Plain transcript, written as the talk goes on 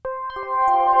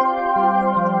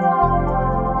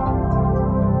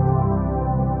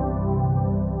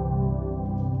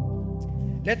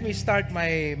Let me start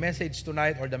my message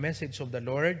tonight, or the message of the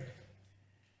Lord,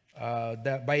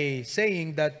 by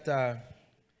saying that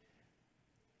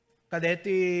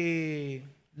kadeti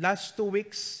last 2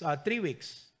 weeks, 3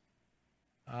 weeks,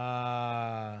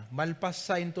 malpas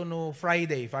sa into no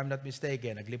Friday, if I'm not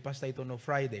mistaken, naglipas sa ito no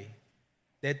Friday.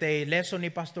 Dete lesson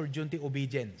ni Pastor Junti,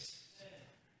 obedience.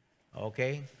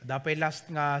 Okay? Dapat last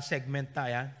nga segment na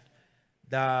yan.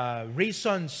 The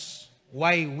reasons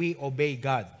why we obey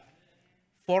God.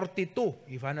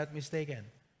 42, if I'm not mistaken.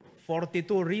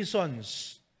 42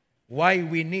 reasons why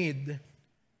we need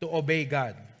to obey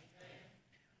God.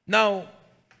 Now,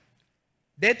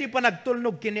 dito pa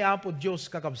nagtulnog kini Apo Diyos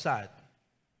kakabsat.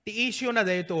 Ti issue na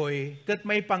dito kat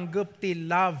may panggap ti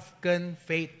love can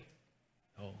faith.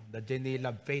 Oh, the Jenny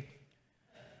love faith.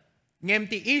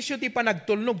 Ngem ti issue ti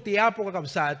panagtulnog ti Apo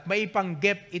kakabsat, may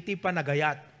panggap iti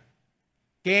panagayat.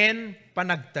 Ken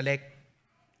panagtalek.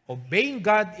 Obeying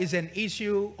God is an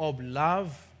issue of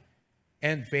love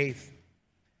and faith.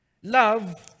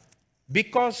 Love,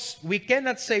 because we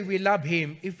cannot say we love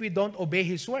Him if we don't obey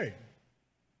His word.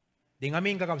 Di nga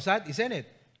aming kakabsat, isn't it?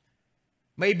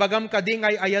 May bagam ka di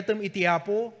ngay ayatem iti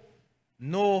Apo,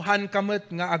 no han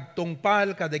kamet nga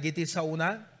agtungpal kadagiti sa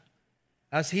una.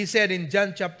 As He said in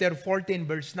John chapter 14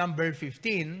 verse number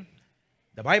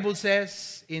 15, the Bible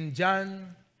says in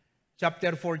John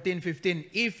chapter 14:15,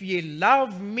 if ye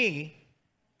love me,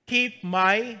 keep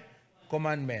my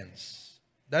commandments.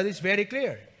 That is very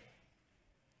clear.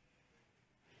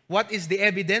 What is the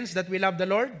evidence that we love the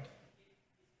Lord?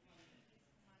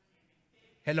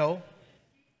 Hello?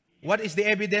 What is the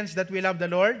evidence that we love the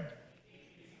Lord?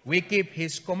 We keep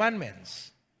His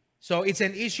commandments. So it's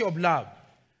an issue of love.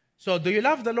 So do you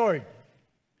love the Lord?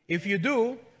 If you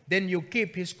do, then you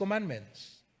keep His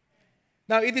commandments.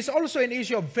 Now, it is also an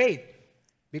issue of faith.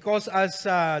 Because as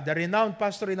the renowned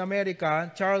pastor in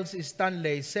America, Charles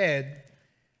Stanley, said,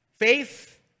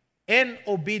 faith and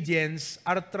obedience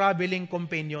are traveling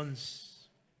companions.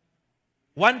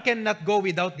 One cannot go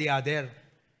without the other.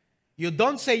 You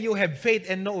don't say you have faith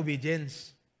and no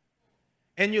obedience.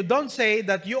 And you don't say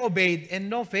that you obeyed and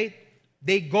no faith.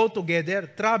 They go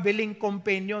together, traveling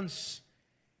companions,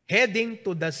 heading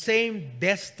to the same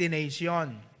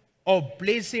destination of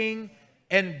pleasing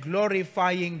and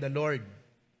glorifying the Lord.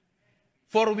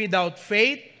 For without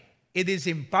faith, it is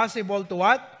impossible to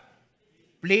what?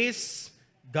 Please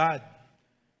God.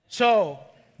 So,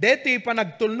 deto'y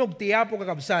panagtulnog ti Apo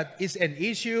kakabsat is an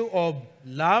issue of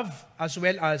love as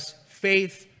well as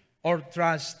faith or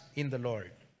trust in the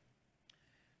Lord.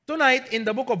 Tonight, in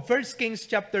the book of 1 Kings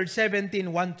chapter 17,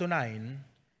 1-9,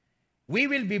 we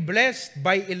will be blessed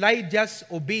by Elijah's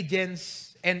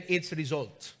obedience and its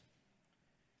result.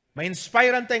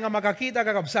 Ma-inspirean tayo nga makakita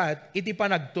kakabsat, iti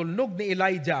panagtulnog ni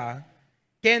Elijah,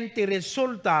 ken ti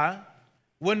resulta,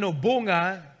 wano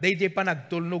bunga, day ti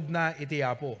panagtulnog na iti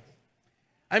Apo.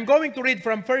 I'm going to read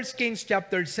from 1 Kings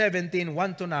chapter 17, 1-9.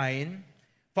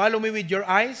 Follow me with your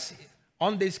eyes.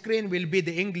 On the screen will be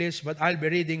the English, but I'll be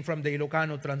reading from the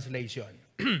Ilocano translation.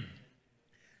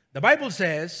 The Bible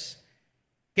says,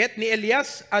 ket ni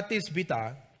Elias at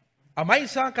Tisbita, amay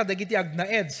sa kadagiti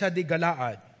agnaed sa di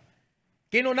Galaad,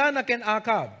 kinunana ken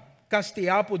Akab, kas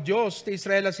ti Apo Diyos ti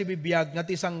Israel si bibiyag nga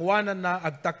ti sangwanan na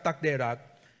agtaktak derak,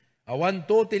 awan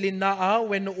to tilin naa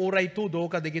wenno uray tudo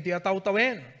kadigiti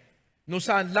ataw-tawen, no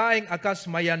saan laeng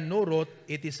akas mayan nurot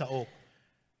iti saok.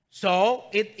 So,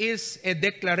 it is a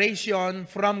declaration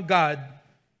from God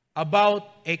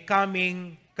about a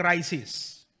coming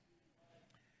crisis.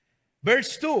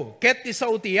 Verse 2, ket ti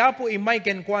sao ti Apo imay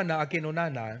kenkwana a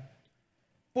kinunana,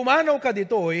 pumanaw ka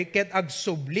ditoy, ket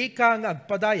agsubli ka nga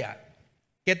agpadaya,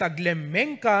 ket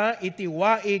aglemmeng ka iti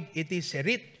waig iti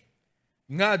serit,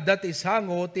 nga dati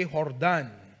sango ti Jordan.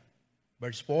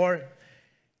 Verse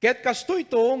 4, ket kastoy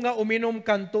to nga uminom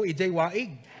kanto ijay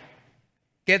waig,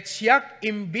 ket siyak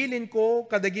imbilin ko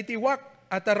kadagiti wak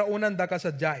at araunan da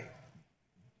kasadyay.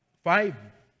 5,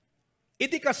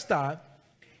 iti kasta,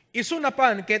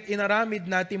 isunapan ket inaramid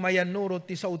na ti mayanurot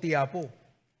ti sao ti Apo.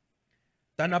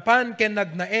 Tanapan ken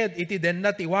nagnaed iti den na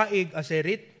ti waig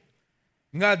aserit,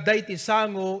 nga day ti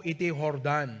sango iti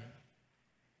Jordan.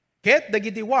 Ket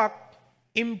dagiti wak,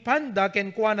 impanda ken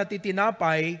kuana ti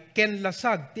tinapay ken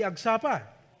lasag ti agsapa.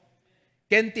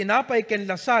 Ken tinapay ken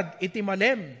lasag iti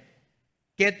malem,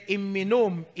 ket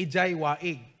imminom ijay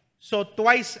waig. So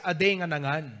twice a day nga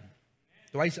nangan.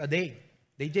 Twice a day.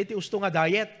 DJ ti usto nga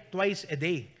diet, twice a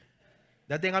day.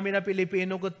 Dati nga na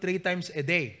Pilipino ko 3 times a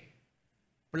day.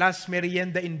 Plus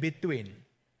merienda in between.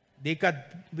 Di ka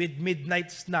with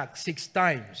midnight snack 6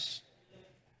 times.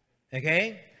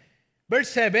 Okay?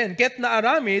 Verse 7, ket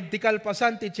naaramid ti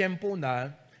kalpasan ti tiyempo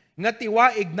na, nga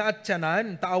tiwaig na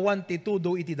atyanan, taawan ti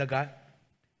tudo iti daga.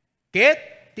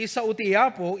 Ket, ti sa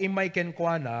utiyapo, imay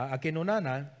kenkwana,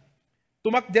 akinunana,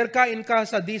 tumakder kain ka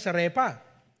sa di sa repa.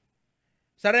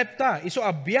 Sa repta, iso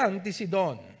abiyang ti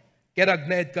Sidon,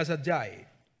 keragnaed ka sa jay.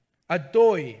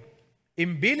 Adtoy,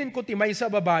 imbilin ko ti may sa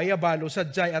babaya balo sa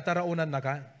jay at araunan na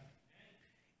ka.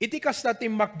 Iti kasta ti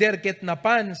makder ket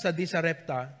napan sa di sa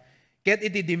repta, ket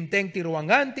iti dimteng ti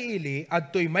ruangan ti ili,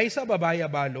 adtoy may sa babaya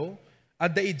balo,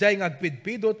 at da ijay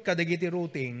ngagpidpidot kadagiti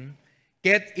ruting,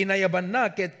 ket inayaban na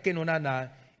ket kinunana,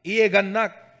 iyegan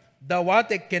nak,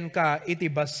 dawatek ken ka iti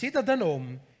basita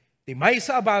danom, ti may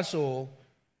sa abaso,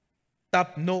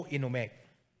 tapno inumek.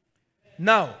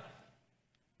 Now,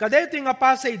 kadito nga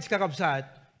passage kakabsat,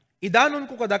 idanon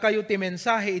ko kada kayo ti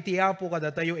mensahe iti apo kada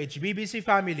tayo HBBC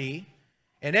family,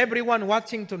 and everyone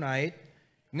watching tonight,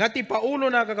 nga ti paulo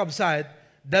na kakabsat,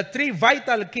 the 3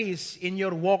 vital keys in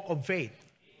your walk of faith.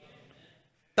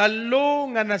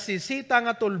 Talo nga nasisita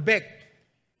nga tulbek,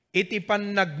 iti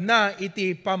panagna,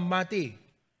 iti pamati.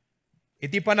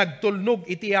 Iti panagtulnog,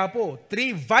 iti apo.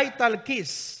 3 vital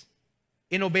keys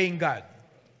in obeying God.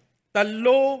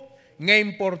 Talo nga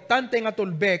importante nga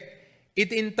tulbek,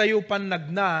 iti intayo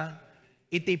panagna,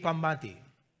 iti pamati.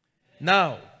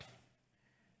 Now,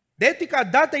 deti ka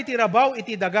datay iti rabaw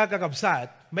iti daga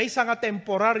kakabsat, may isa nga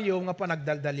temporaryo nga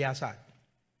panagdaldalyasat.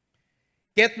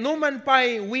 Ket numan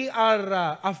pa'y we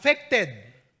are affected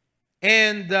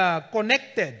and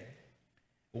connected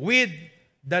with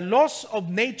the laws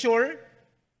of nature,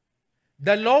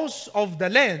 the laws of the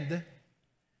land,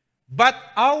 but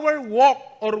our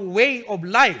walk or way of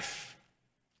life,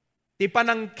 ti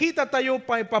panangkita tayo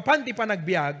papan ti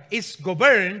panagbiag, is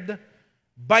governed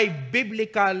by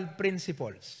biblical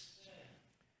principles.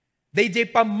 Di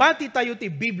pamati tayo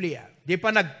ti Biblia, di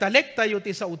panagtalek tayo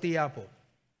ti sa utiyapo.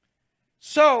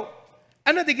 So,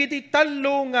 ano di kiti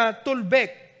talo nga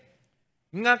tulbek,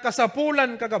 nga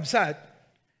kasapulan kakabsat,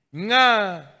 nga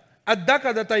adda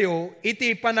kada tayo,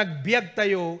 iti panagbiag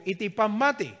tayo, iti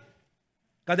pamati.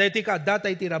 Kada iti ka adda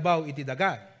tayo iti rabaw, iti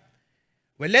daga.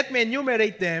 Well, let me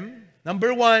enumerate them.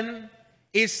 Number 1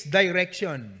 is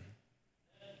direction.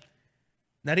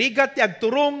 Narigat ti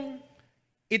agturong,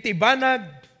 iti banag,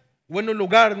 wano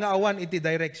lugar nga awan iti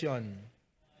direction.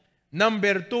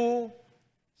 Number 2,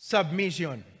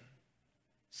 submission.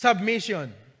 Submission.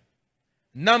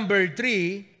 Number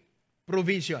 3,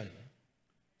 provision.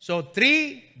 So,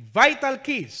 3 vital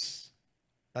keys.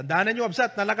 Tandaan nyo,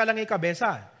 absat, nalaka lang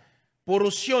ikabesa.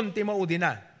 Purusyon ti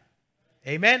maudina.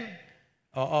 Amen?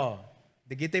 Oo.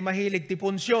 Di kita mahilig ti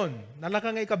punsyon.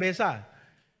 Nalaka nga ikabesa.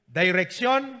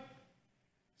 Direction,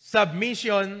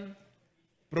 submission,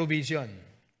 provision.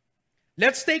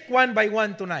 Let's take one by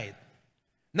one tonight.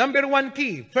 Number 1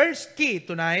 key. First key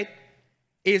tonight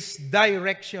is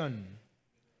direction.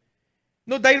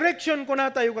 No, direction ko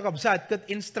na tayo kakabsat, kat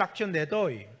instruction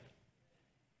detoy.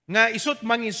 Nga isot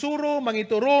mangisuro,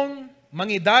 mangiturong,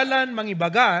 mangidalan,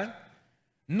 mangibaga,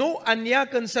 no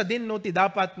anyakan sa din no ti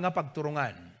dapat nga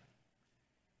pagturungan.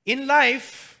 In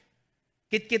life,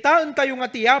 kitkitaan tayo nga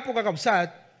tiyapo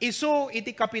kakabsat, iso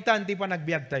iti kapitan ti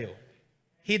panagbiag tayo.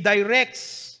 He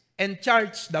directs and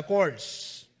charts the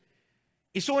course.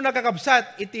 Iso na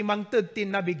kakabsat, iti mangted ti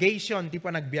navigation ti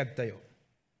panagbiag tayo.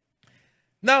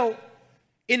 Now,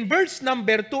 in verse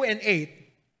number 2 and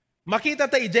 8, makita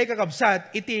tayo ijay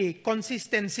kakabsat, iti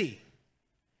consistency.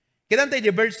 Kitan tayo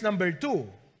ijay verse number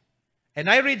 2. And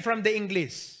I read from the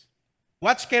English.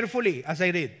 Watch carefully as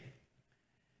I read.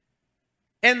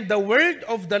 And the word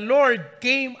of the Lord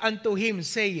came unto him,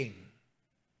 saying,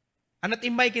 anat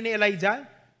imay kini Elijah?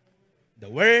 The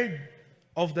word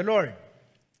of the Lord.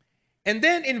 And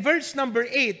then in verse number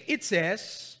 8, it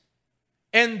says,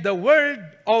 and the word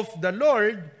of the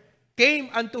Lord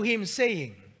came unto him,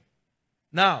 saying.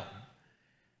 Now,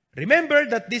 remember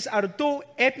that these are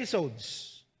 2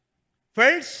 episodes.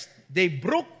 First, they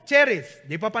brook Cherith,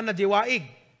 di pa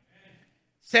panadiwaig.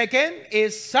 Second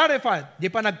is Sarephat, di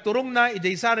pa nagturong na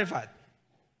ijay Sarephat.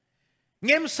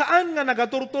 Ngem saan nga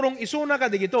nagaturturong isuna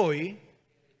ka digitoy,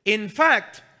 in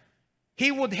fact, he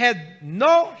should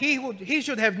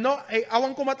have no,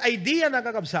 awang kumat idea na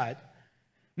kakabsat,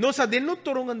 no sa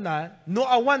dinutturungan na, no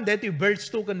awan deti verse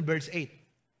 2 and verse 8.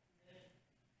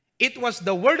 It was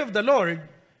the word of the Lord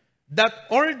that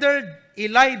ordered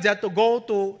Elijah to go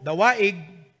to the waig,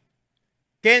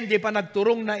 ken di pa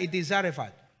nagturong na iti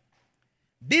Zarephath.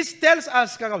 This tells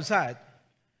us, kakabsat,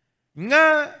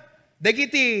 nga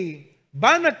dagiti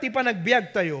banag ti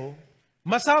panagbiag tayo,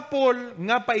 masapol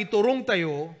nga paiturong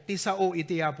tayo ti sao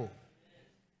iti apo.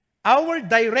 Our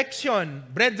direction,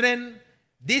 brethren,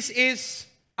 this is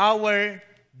our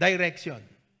direction.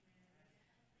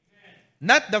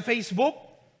 Not the Facebook.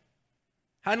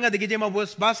 Han nga, di giti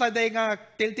mabasa day nga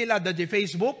tiltila da di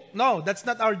Facebook. No, that's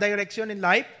not our direction in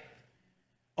life.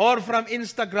 Or from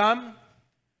Instagram.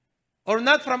 Or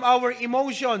not from our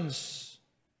emotions.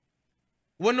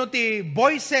 Wano ti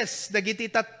voices da giti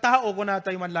tattao ko na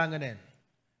tayo manlanganin.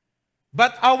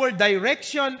 But our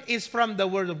direction is from the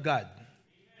Word of God.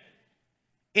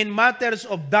 In matters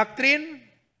of doctrine,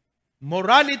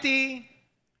 morality,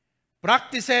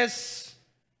 practices,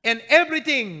 and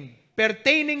everything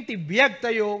pertaining ti biyag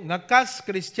tayo nga kas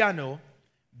Kristiyano,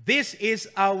 this is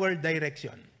our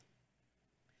direction.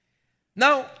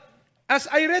 Now, as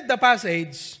I read the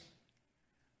passage,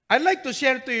 I'd like to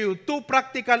share to you two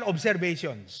practical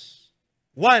observations.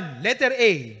 One, letter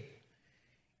A.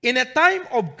 In a time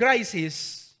of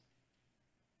crisis,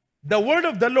 the word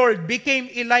of the Lord became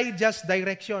Elijah's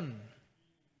direction.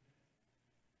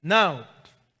 Now,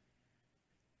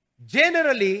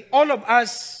 generally, all of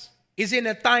us is in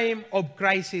a time of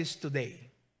crisis today.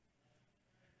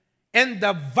 And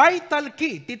the vital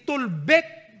key,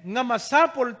 titulbek nga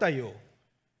masapol tayo,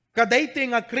 kadayti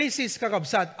nga krisis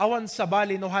kakabsat, awan sa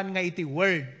balinohan nga iti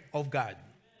word of God.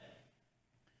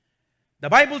 The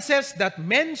Bible says that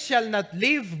men shall not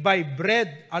live by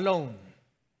bread alone.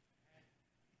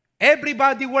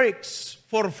 Everybody works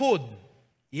for food.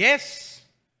 Yes.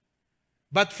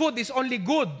 But food is only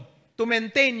good to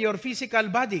maintain your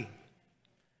physical body.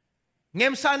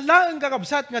 Ngem saan laang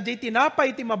kakabsat nga di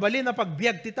tinapay iti mabali na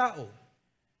pagbiag ti tao.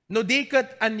 No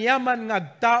diket anyaman nga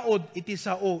agtaod iti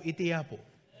sao iti yapo.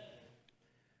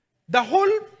 The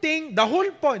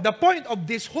point of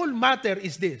this whole matter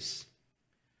is this.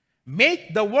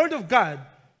 Make the Word of God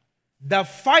the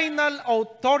final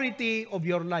authority of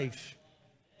your life.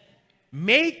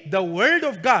 Make the Word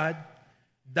of God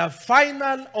the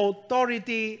final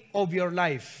authority of your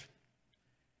life.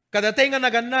 Kadatay nga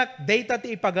naganak, data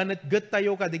ti ipaganat-gat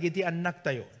tayo, kadigiti anak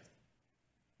tayo.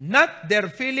 Not their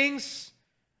feelings.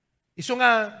 Iso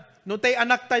nga, no tay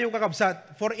anak tayo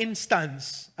kakabsat, for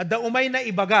instance, adda umay na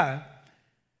ibaga,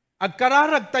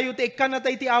 agkararag tayo ti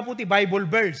ikanatay ti apo ti Bible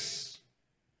verse.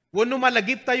 Wano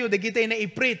malagip tayo, digitay na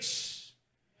i-preach.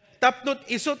 Tapnot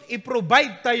isot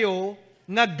i-provide tayo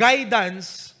nga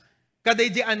guidance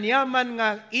kaday di anyaman nga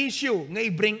issue nga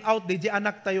i-bring out di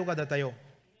anak tayo kada tayo.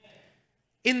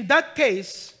 In that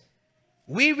case,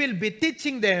 we will be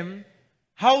teaching them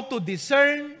how to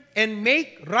discern and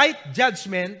make right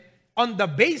judgment on the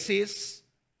basis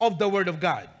of the Word of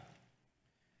God.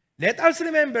 Let us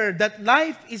remember that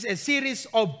life is a series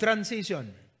of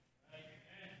transition.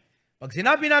 Pag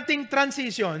sinabi nating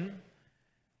transition,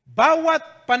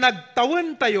 bawat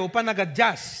panagtawin tayo,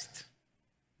 panag-adjust.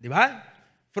 Di ba?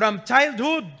 From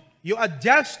childhood, you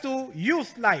adjust to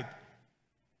youth life.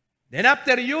 Then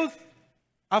after youth,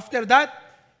 after that,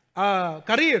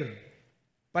 career,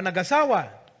 panag-asawa.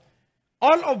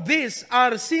 All of these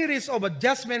are series of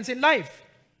adjustments in life.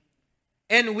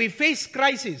 And we face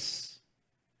crisis.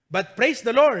 But praise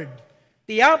the Lord,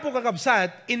 tiyapo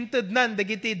kakabsat, intudnan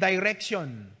dagiti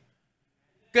direction.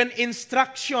 Can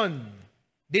instruction,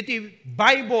 diti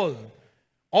Bible.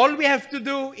 All we have to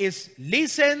do is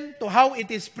listen to how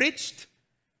it is preached.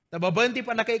 Nababanti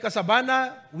pa na kay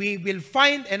kasabana, we will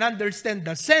find and understand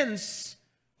the sense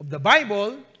of the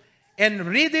Bible and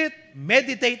read it,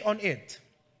 meditate on it.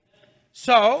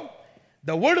 So,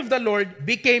 the word of the Lord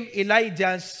became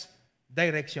Elijah's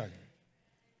direction.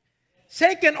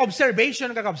 Second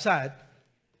observation, kakabsat,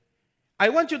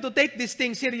 I want you to take this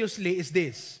thing seriously is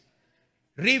this.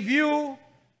 Review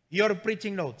your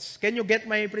preaching notes. Can you get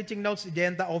my preaching notes?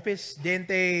 Diyan office. Diyan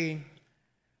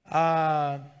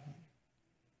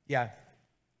yeah.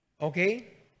 Okay?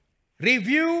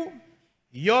 Review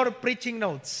your preaching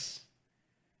notes.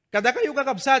 Kada kayo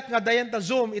kakabsat nga dayan ta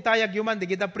Zoom, itayag yuman, di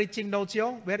kita preaching notes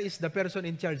yo. Where is the person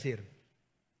in charge here?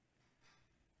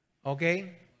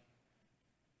 Okay?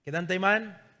 Kitantay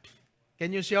man?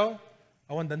 Can you show?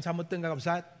 Awan dan samot teng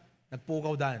kakabsat.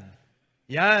 Nagpukaw dan.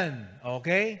 Yan.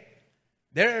 Okay?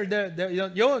 There,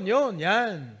 yun,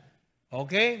 yan.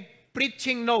 Okay?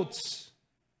 Preaching notes.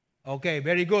 Okay,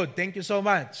 very good. Thank you so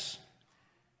much.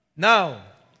 Now,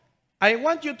 I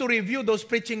want you to review those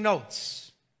preaching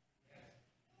notes.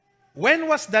 When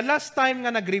was the last time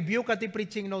nga nag-review ka ti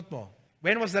preaching note mo?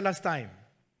 When was the last time?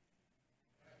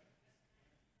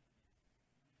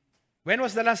 When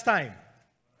was the last time?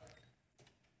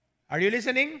 Are you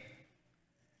listening?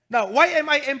 Now, why am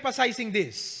I emphasizing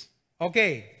this?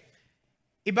 Okay.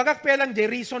 Ibagak pa lang di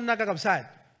reason na kakabsat.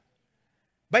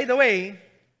 By the way,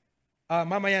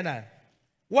 mamaya na.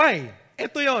 Why?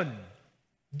 Ito yon.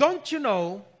 Don't you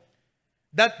know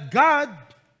that God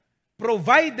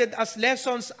provided us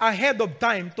lessons ahead of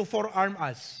time to forearm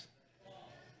us.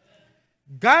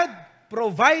 God has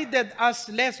provided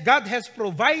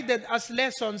us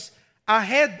lessons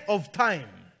ahead of time.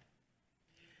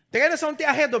 Teka na sa unti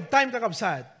ahead of time,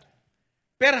 kakabsat.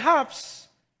 Perhaps,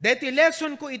 deti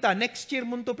lesson ko ita, next year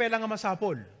munto pela nga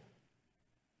masapol.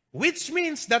 Which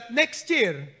means that next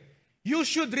year, you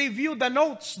should review the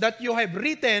notes that you have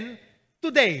written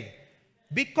today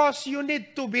because you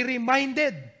need to be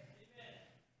reminded.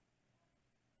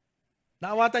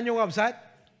 Naawatan niyo, kakabsat?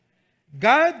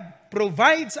 God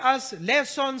provides us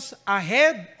lessons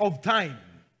ahead of time.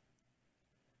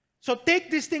 So take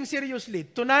this thing seriously.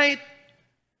 Tonight,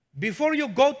 before you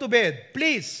go to bed,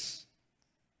 please,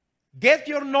 get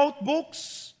your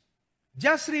notebooks.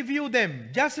 Just review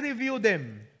them. Just review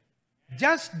them.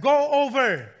 Just go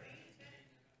over.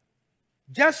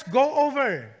 Just go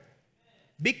over.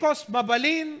 Because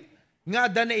mabalin nga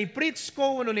da na i-preach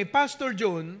ko ni Pastor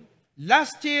June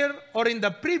last year or in the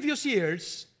previous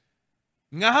years,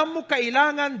 nga hamo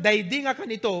kailangan daydi nga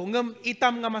kanito ngem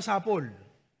itam nga masapol.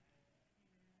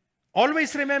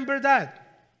 Always remember that.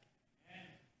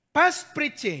 Past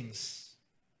preachings,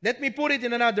 let me put it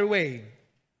in another way.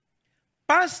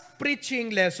 Past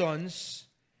preaching lessons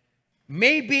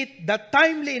may be the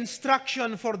timely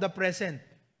instruction for the present.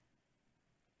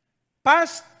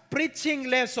 Past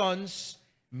preaching lessons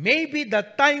may be the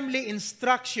timely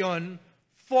instruction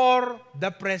for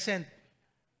the present.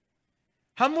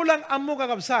 Hamulang amo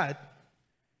kakabsat,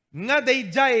 nga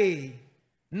dayjay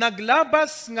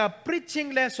naglabas nga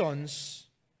preaching lessons,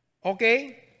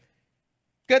 okay?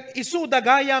 Kat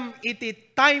isudagayam iti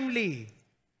timely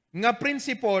nga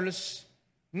principles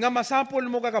nga masapol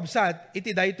mo kakabsat,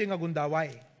 iti daytoy nga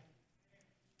gundaway.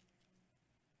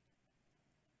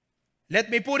 Let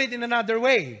me put it in another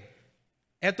way.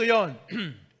 Eto yon.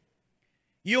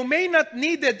 You may not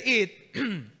needed it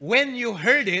when you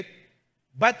heard it,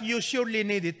 but you surely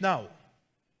need it now.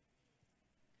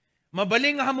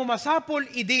 Mabaling nga hamo masapol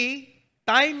idi,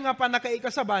 time nga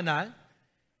panakaikasabana,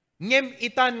 ngem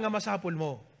itan nga masapol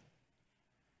mo.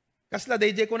 Kasla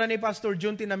dayjay ko na ni Pastor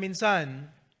Junti na minsan,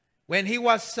 when he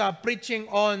was preaching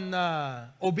on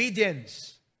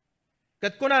obedience,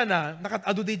 kat ko na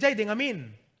nakatado dayjay di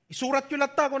ngamin. Isurat ko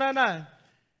latta ko na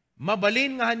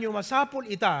mabalin nga hanyo masapol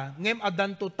ita, ngem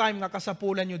adan to time nga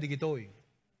kasapulan nyo digitoy.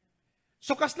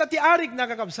 So kasla ti arig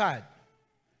nakakabsat,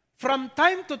 from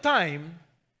time to time,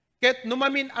 ket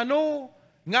numamin ano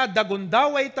nga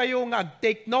dagundaway tayo nga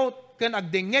ag-take note, kan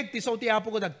agdingeg ti so ti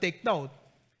apo ko ag-take note,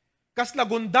 kasla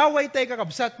gundaway tayo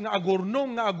kakabsat nga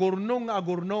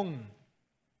agurnong.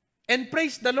 And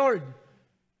praise the Lord,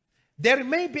 there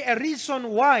may be a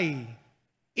reason why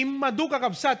immadu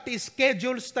kakabsat ti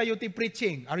schedules tayo ti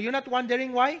preaching. Are you not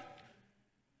wondering why?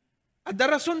 At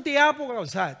darason ti apo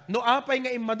kakabsat, no apay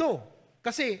nga immadu.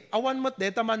 Kasi awan mo't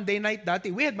deta Monday night dati,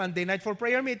 we had Monday night for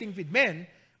prayer meeting with men,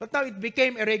 but now it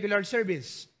became a regular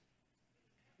service.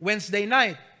 Wednesday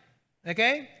night,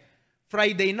 okay?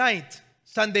 Friday night,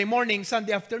 Sunday morning,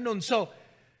 Sunday afternoon. So,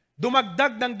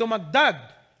 dumagdag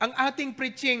ang ating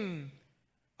preaching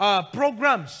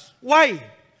programs. Why?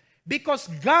 Because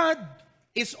God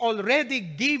is already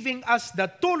giving us the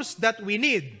tools that we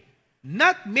need.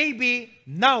 Not maybe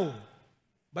now,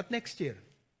 but next year.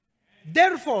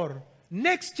 Therefore,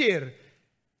 next year,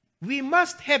 we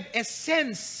must have a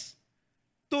sense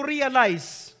to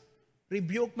realize,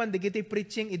 rebuke man digiti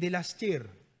preaching idi last year,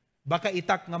 baka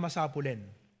itak nga masapulen.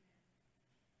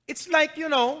 It's like,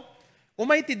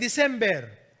 umay ti December,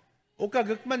 o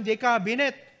kagakman di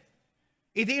cabinet,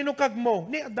 idi inukag mo,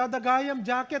 ni dadagayam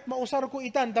jacket, mausar ko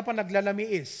itan, da pa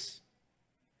naglalamiis.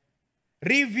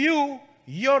 Review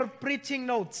your preaching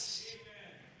notes.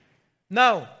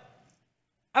 Now,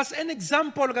 as an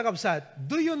example, kakabsat,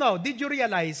 did you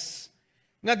realize,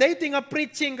 nga dayti nga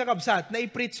preaching kakabsat, na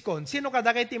i-preach kon, sino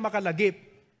kada kayo ti makalagip?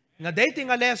 Nga dayti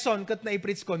nga lesson kat na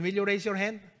i-preach kon, will you raise your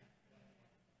hand?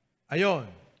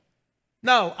 Ayon.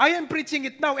 Now, I am preaching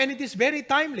it now and it is very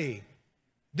timely.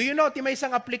 Do you know, ti may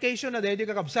isang application na dayti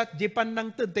kakabsat, jipan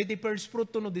ng 31st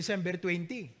fruit to no December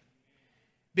 20.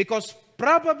 Because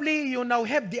probably you now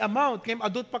have the amount, kayong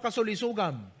adot pa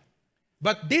kasulisugam.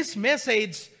 But this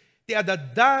message, ti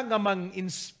adada nga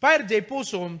mang-inspire jay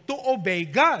pusom to obey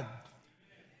God,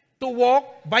 to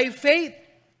walk by faith,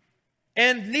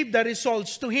 and leave the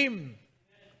results to Him.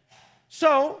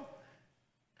 So,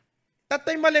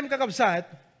 tatay malem kakabsat,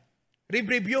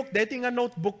 rebuke, deti nga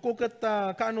notebook ko kat,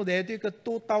 deti kat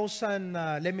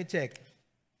 2000, let me check.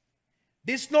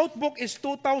 This notebook is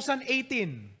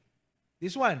 2018.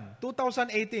 This one,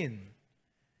 2018.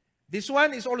 This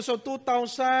one is also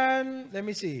 2000, let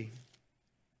me see.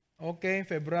 Okay,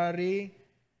 February.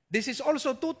 This is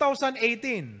also 2018.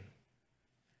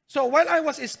 So while I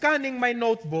was scanning my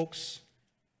notebooks,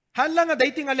 hala nga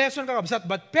dating nga lesson kakabsat,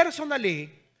 but personally,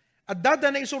 at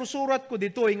dada na isursurat ko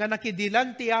dito, nga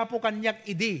nakidilan ti Apo kanyak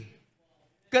idi.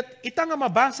 Kat ita nga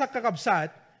mabasa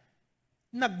kakabsat,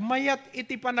 nagmayat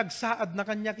iti panagsaad na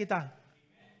kanya kita.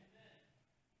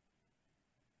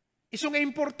 Iso nga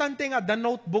importante nga, the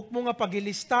notebook mo nga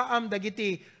pagilistaam,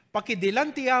 dagiti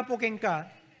pakidilan ti Apo ken ka,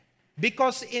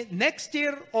 because next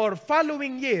year or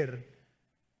following year,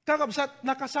 kakabsat,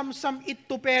 nakasamsam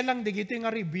ito pelang, digito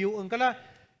nga review, ang kala,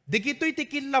 digito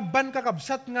iti kilaban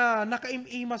kakabsat nga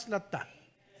nakaimimas latta.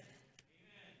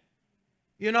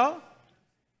 You know?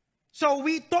 So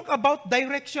we talk about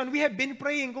direction. We have been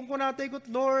praying, kung kunatay gut,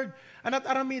 Lord, anat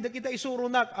aramida kita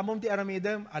isurunak, amom ti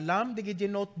aramidam, alam, digiti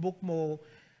notebook mo,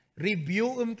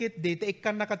 review kit di,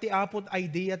 ikan nakatiapod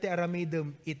idea ti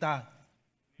aramidam ita.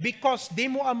 Because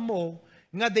di mo ammo,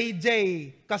 nga DJ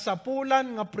kasapulan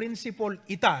nga principle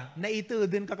ita, na ito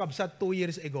din kakabsat 2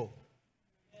 years ago.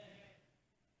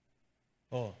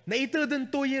 Oh, na ito din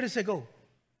 2 years ago.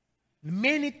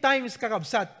 Many times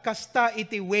kakabsat, kasta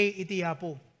iti way iti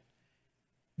hapo.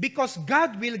 Because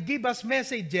God will give us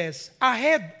messages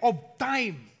ahead of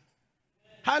time.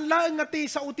 Hala nga ti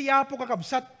sa utiapo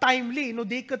kakabsat, timely, no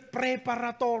di kat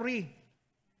preparatory.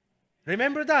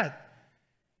 Remember that?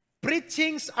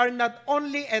 Preachings are not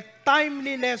only a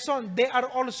timely lesson, they are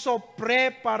also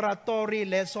preparatory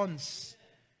lessons.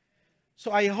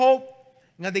 So I hope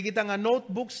nga di kita nga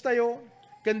notebooks tayo,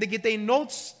 kandi kita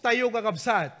notes tayo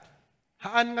kakabsat.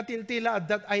 Haan nga tiltila at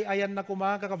dat ay ayan na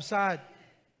kuma kakabsat.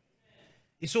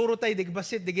 Isuro tayo,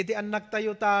 digbasit, digiti anak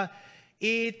tayo ta,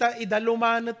 ita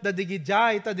idalumanat da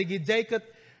digijay, ta digijay kat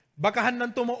bakahan nang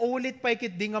tumaulit pa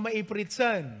ikit di nga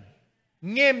maipritsan.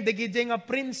 Ngem, digijay nga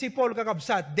principle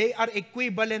kakabsat, they are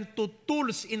equivalent to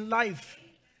tools in life.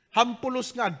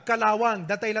 Hampulos nga agkalawang,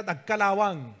 datay lat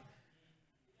agkalawang.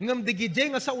 Ngem,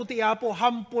 digijay nga sa utiapo,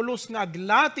 hampulos nga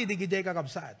aglati digijay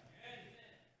kakabsat.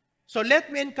 So let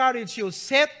me encourage you,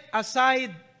 set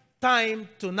aside time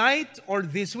tonight or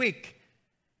this week.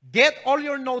 Get all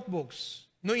your notebooks.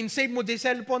 No, in-save mo di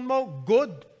cellphone mo, good.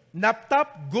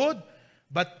 Laptop, good.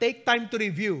 But take time to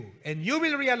review. And you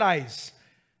will realize,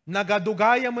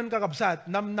 nagadugaya man kakabsat,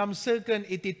 namnamsirken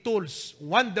iti tools,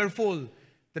 wonderful,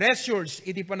 treasures,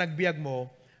 iti panagbiag mo,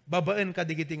 babaan ka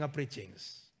digiti nga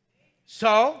preachings.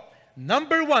 So,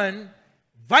 number 1,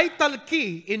 vital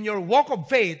key in your walk of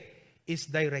faith is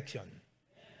direction.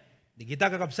 Digita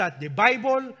kakabsat, the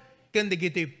Bible, kundi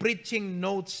digiti preaching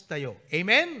notes tayo.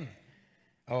 Amen?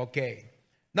 Okay.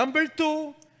 Number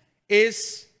 2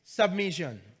 is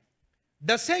submission.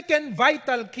 The second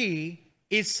vital key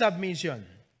is submission.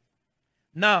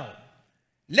 Now,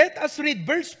 let us read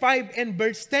verse 5 and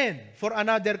verse 10 for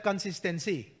another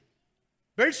consistency.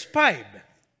 Verse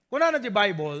 5, kunana di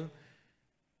Bible,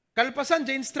 kalpasan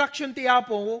di instruction ti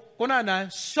Apo,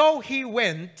 kunana, so he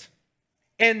went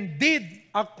and did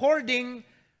according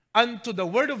unto the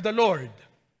word of the Lord.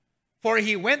 For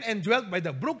he went and dwelt by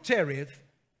the brook Cherith,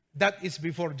 that is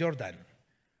before Jordan.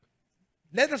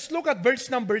 Let us look at verse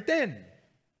number 10.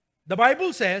 The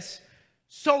Bible says,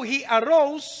 so he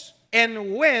arose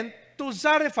and went to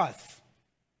Zarephath.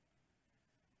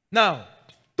 Now,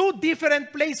 2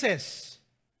 different places,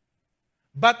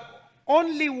 but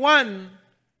only one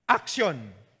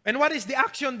action. And what is the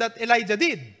action that Elijah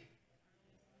did?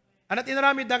 Anat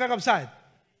inaramid na kakabsat?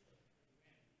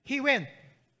 He went.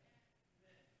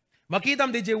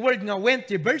 Makitam di word nga went,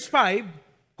 di verse 5.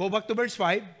 Go back to verse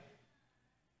 5.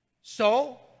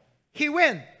 So, he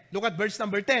went. Look at verse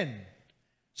number 10.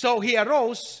 So, he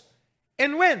arose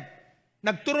and went.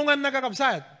 Nagturungan na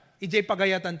kakabsat. Ijay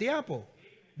pagayatan ti Apo.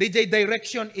 Dijay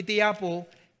direction iti Apo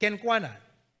kenkwana.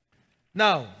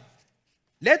 Now,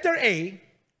 letter A,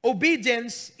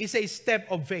 obedience is a step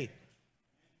of faith.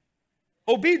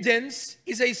 Obedience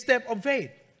is a step of faith.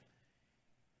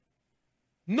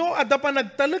 No, adda pa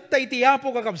nagtalag tayo ti Apo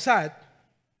kakabsat,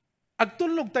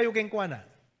 agtulog tayo kenkwana.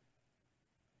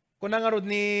 Kung nangarod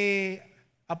ni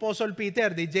Apostle Peter,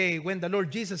 DJ, when the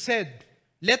Lord Jesus said,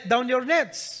 let down your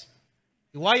nets.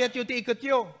 Iwayat yu ti ikot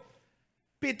yu.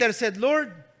 Peter said,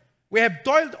 Lord, we have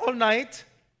toiled all night.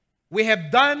 We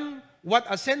have done what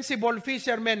a sensible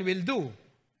fisherman will do.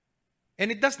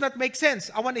 And it does not make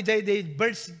sense. Awan ijay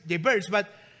the verse, but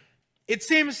it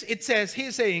seems, it says,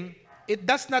 he is saying, it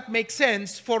does not make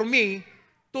sense for me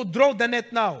to draw the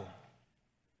net now.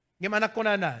 Ngem anak ko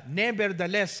na,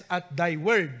 nevertheless, at thy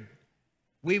word,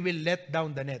 we will let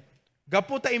down the net.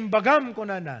 Gaputa imbagam ko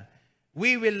na,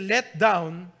 we will let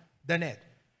down the net.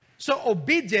 So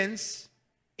obedience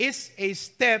is a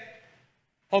step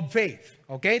of faith.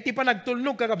 Okay? Ti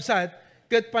panagtulnog kakabsat,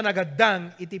 ket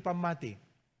panagaddang iti pamati.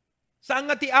 Saan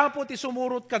nga ti Apo ti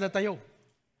sumurot ka datayo?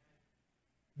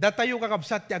 Datayo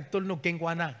kakabsat ti agtulnog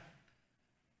kengkuana.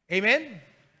 Amen?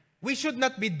 We should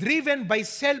not be driven by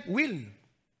self-will.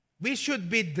 We should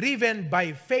be driven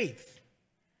by faith.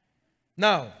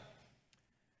 Now,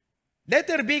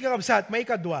 letter B kakabsat, may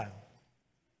kadwa.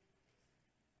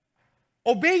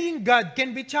 Obeying God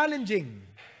can be challenging.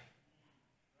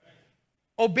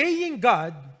 Obeying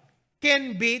God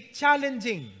can be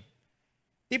challenging.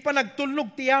 Ti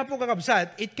panagtulnog ti Apo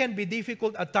kakabsat, it can be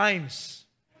difficult at times.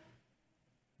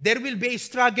 There will be a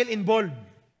struggle involved.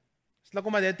 Sila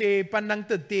kuma, dito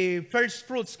panangtad, ti first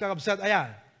fruits kakabsat,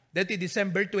 dito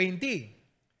December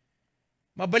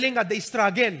 20. Mabaling ada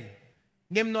struggle.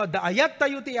 Ngem no, ada ayat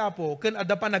tayo ti Apo, kan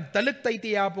ada panagtalag tayo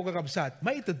ti Apo kakabsat,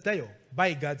 maitid tayo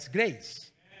by God's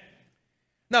grace.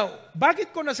 Now,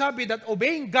 bakit ko nasabi that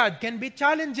obeying God can be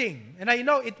challenging? And I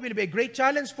know it will be a great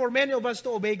challenge for many of us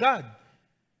to obey God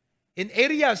in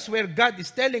areas where God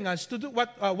is telling us to do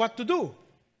what to do.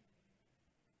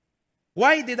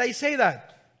 Why did I say that?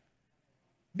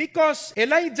 Because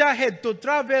Elijah had to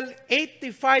travel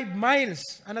 85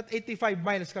 miles. Anot 85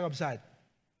 miles kakabsat?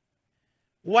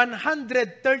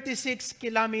 136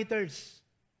 kilometers.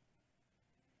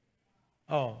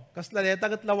 Kasla deta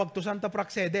kat lawag to Santa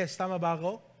Praxedes, tama ba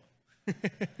ako?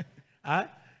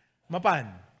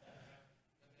 Mapan?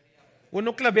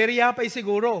 Unok Claveria pa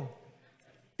siguro.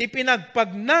 Ti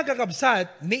pinagpag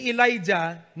nagakabsat ni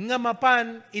Elijah nga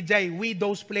mapan ijay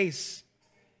widow's place.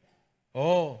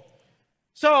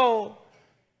 So,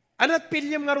 anat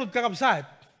pilyam nga rod kakabsat?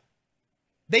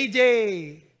 DJ,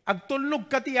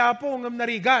 agtulnog ka ti Apo ngam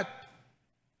narigat.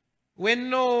 When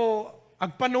no,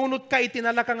 agpanunot ka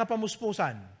itinala ka nga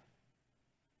pamuspusan.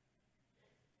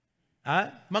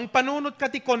 Mang panunot ka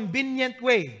ti convenient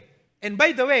way. And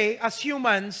by the way, as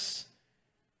humans,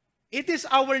 it is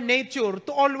our nature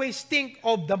to always think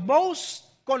of the most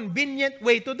convenient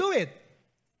way to do it.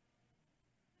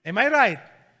 Am I right?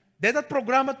 Deto't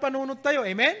programa't panunot tayo.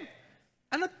 Amen?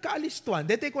 Anat kaalistuan?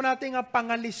 Deto'y ko natin nga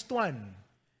pangalistuan.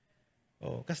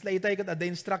 Kasla itay kat ada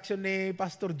instruction ni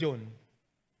Pastor John.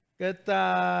 Kat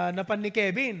napan ni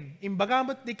Kevin,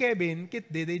 imbagamot ni Kevin, kit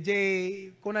DJ,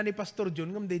 kuna ni Pastor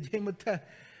John, ngam DJ mo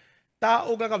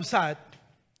tao kakabsat,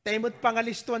 tayo mo't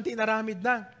pangalistuan ti naramid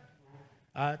na.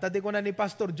 Tadi kuna ni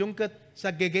Pastor John, kat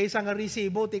sa gegay sang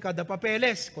resibo, ti kada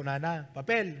papeles, kuna na,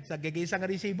 papel, sa gegay sang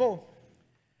resibo.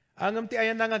 Angam ti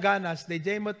ayan na nga ganas,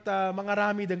 DJ mo't mga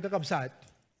ramid ang kakabsat,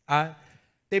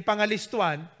 ti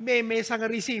pangalistuan, may sang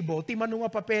resibo, ti manunga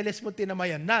papeles mo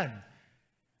tinamayan nan.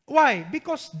 Why?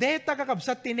 Because deta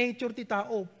kakabsat ti nature ti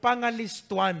tao,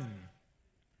 pangalistuan.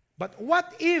 But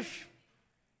what if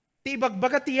ti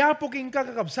ibagbaga ti Apo king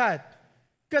kakabsat,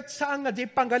 kat saan nga di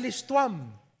pangalistuam,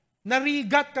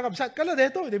 narigat kakabsat, kala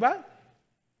deto, di ba?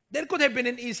 There could have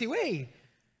been an easy way.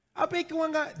 Apay ko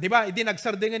nga, di ba, hindi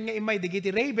nagsardingan nga imay,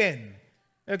 digiti Raven.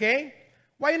 Okay?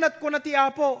 Why not ko na ti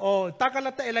Apo,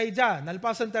 takalat ta Elijah,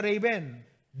 nalpasan ta Raven,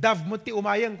 dav mo ti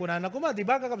umayang kunana kuma, di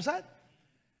ba kakabsat?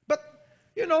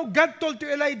 You know, God told to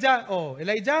Elijah,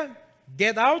 Elijah,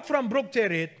 get out from Brook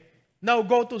Cherith, now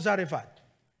go to Zarephath.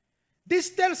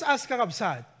 This tells us,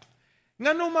 kakabsat,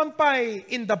 nga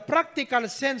numampay in the practical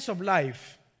sense of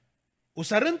life,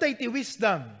 usaran tayo ti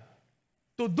wisdom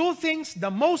to do things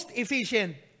the most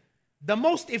efficient, the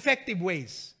most effective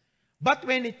ways. But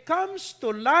when it comes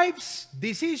to life's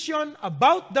decision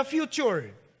about the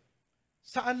future,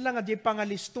 saan lang nga di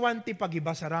pangalistuan ti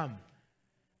pagibasaram?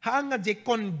 Haan nga di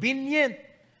convenient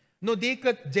no di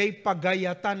kat di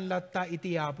pagayatan lata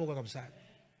iti Apo kakabsat.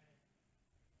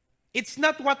 It's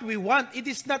not what we want. It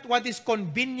is not what is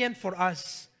convenient for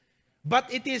us. But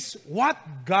it is what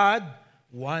God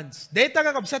wants. Deta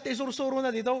kakabsat, isursuro na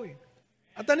dito.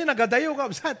 At ano nagadayo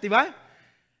kakabsat, di ba?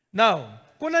 Now,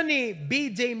 kuna ni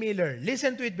B.J. Miller,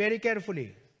 listen to it very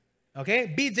carefully. Okay?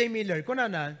 B.J. Miller, kuna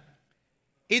na,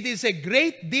 it is a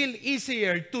great deal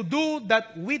easier to do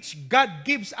that which God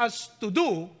gives us to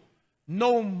do,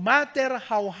 no matter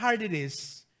how hard it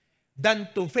is,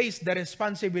 than to face the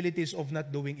responsibilities of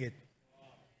not doing it.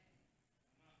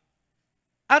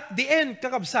 At the end,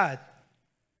 kakabsat,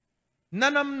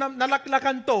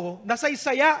 nalaklakan to,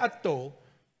 nasaysaya at to,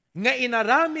 nga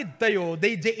inaramid tayo,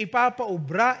 day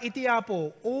ipapaubra iti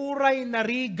Apo, uray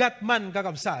narigat man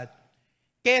kakabsat,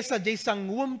 kesa jay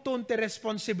sangwumton ti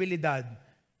responsibilidad,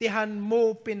 tihan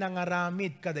mo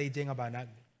pinangaramid kaday nga banag.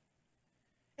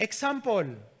 Example,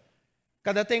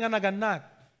 kadatay nga naganak,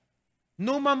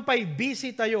 numampay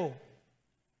busy tayo,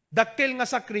 dakkel nga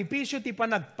sakripisyo ti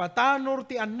panagpatanor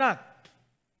ti anak,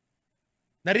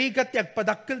 Narigat ti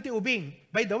agpadakkel ti ubing.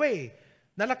 By the way,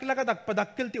 nalaklakad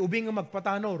agpadakkel ti ubing nga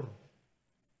magpatanor.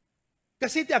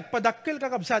 Kasi ti agpadakkel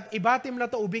kakabsat, ibatim na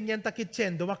ta ubing yan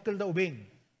takitsen, dumakkel da ubing.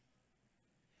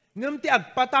 Ngam ti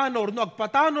agpatanor, no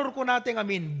agpatanor ko natin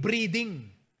breeding.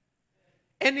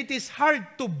 And it is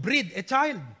hard to breed a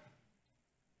child.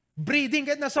 Breeding,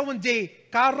 kahit nasawan jay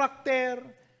character,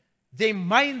 jay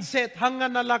mindset, hanga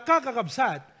nalaka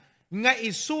kakabsat, nga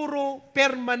isuro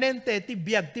permanente ti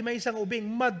biyag ti may isang ubing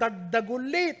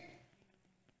madagdagulit.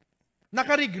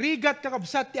 Nakarigrigat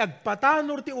kakabsat ti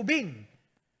agpatanor ti ubing.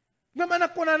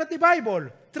 Ngamanak ko na ti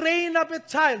Bible, train up a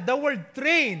child. The word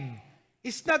train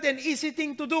is not an easy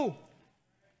thing to do.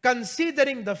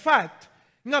 Considering the fact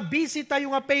nga busy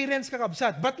tayo nga parents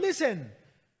kakabsat. But listen,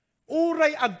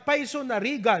 uray agpaiso na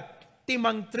rigat,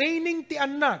 timang training ti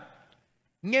anak,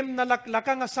 ngem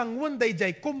nalaklaka nga sangwan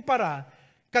dayjay kumpara,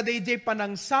 kadayjay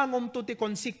panang sangom to ti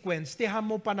consequence, ti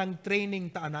hamo panang training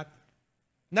ta anak.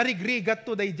 Narigrigat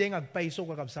to dayjay agpaiso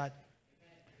kakabsat.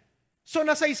 So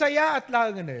nasaysaya at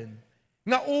langanin,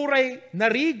 nga uray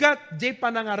narigat, jay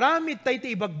panangaramit tayo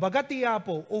ti ibagbagat ti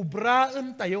Apo,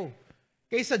 ubraan tayo.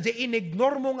 Kaysa jay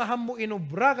inignore mo nga hamo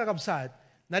inubra kakabsat,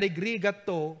 narigrigat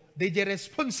to, jay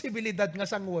responsibilidad nga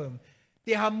sangwam,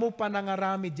 ti hamo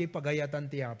panangaramit jay pagayatan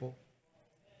ti Apo.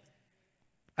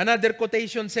 Another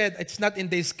quotation said, it's not in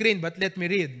the screen, but let me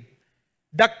read.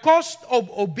 The cost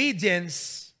of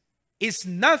obedience is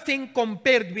nothing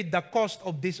compared with the cost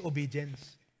of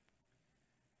disobedience.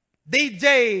 DJ,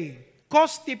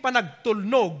 cost ti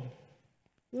panagtulnog,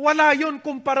 wala yon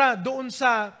kumpara doon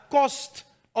sa cost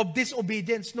of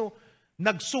disobedience. No,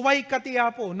 nagsuway ka ti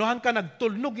Apo, no hang ka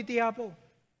nagtulnog iti Apo.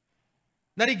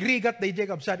 Narigrigat DJ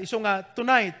kabsat. Iso nga,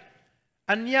 tonight,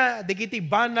 anya, digiti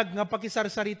banag nga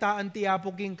pakisarsaritaan ti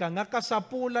Apo king ka, nga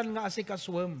kasapulan nga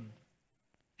asikaswem.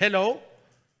 Hello?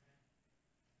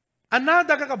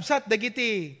 Anada kakabsat,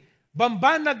 digiti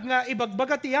bambanag nga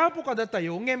ibagbaga ti Apo kada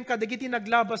tayo, ngem kadagiti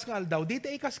naglabas nga aldaw,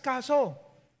 dita ikaskaso.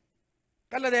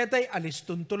 Kaladetay,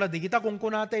 alistun tula, di kita kung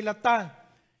kunatay latta.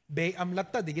 Bayam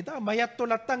latta, di kita, mayat to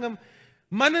latta.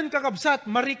 Manan kakabsat,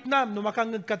 mariknam,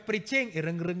 numakangag kat preaching,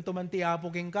 irengreng tuman ti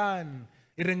Apo kingkan.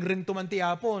 Irengreng tuman ti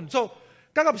Apon. So,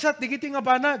 kakabsat, di kiti nga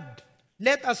banag.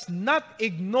 Let us not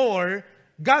ignore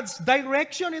God's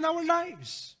direction in our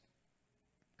lives.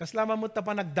 Kaslama mo ta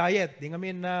pa nag-diet, di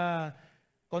ngamin na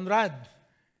Conrad.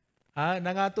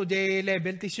 Nangato jay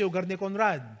level ti sugar ni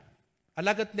Conrad.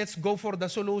 Alagat, let's go for the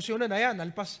solution na yan.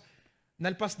 Nalpas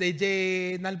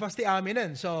ti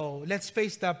aminen. So, let's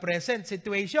face the present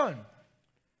situation.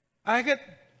 Agad,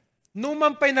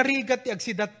 numan pa'y narigat ti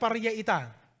agsidat parya ita.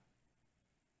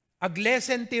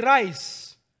 Aglesen ti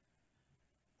rice.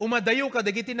 Umadayo ka,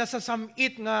 dagiti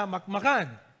nasasamit nga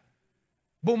makmakan.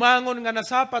 Bumangon nga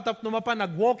nasapat at numapan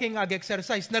nag-walking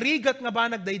ag-exercise. Narigat nga ba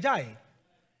nagdayjay?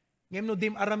 Ngayon no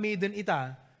dim aramiden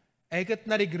ita, ay kat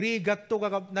narigrigat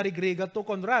to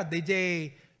Conrad, DJ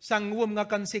sangwam nga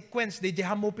consequence, DJ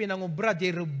hamupin ang ubra,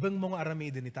 DJ rubeng mong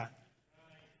aramiden ita.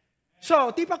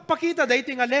 So, tipakpakita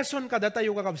dahito nga lesson kada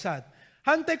tayo kakabsat.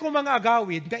 Hantay ko mga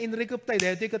agawid, nga inrikup tayo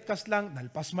dahito kat kaslang,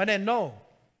 nalpas manen, no?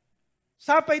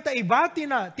 Sapay ta ibati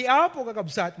na, ti Apo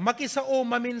kakabsat, makisao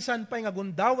maminsan pa nga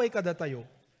gundaway kada tayo.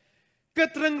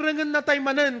 Katrengrengen na tayo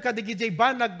manen, kadigijay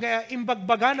banag nga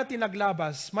imbagbaga na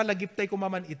tinaglabas, malagip tayo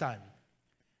kumaman itan.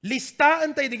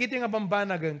 Listaan tayo digiti nga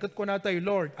bambanagan, kat ko na tayo,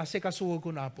 Lord, asikasuho ko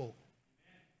na po.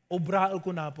 Obrao ko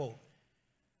na po.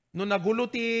 No nagulo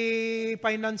ti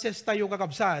finances tayo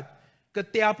kakabsat,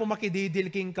 kat ti Apo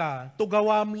makididilking ka,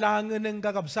 tugawam lang ng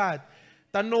kakabsat,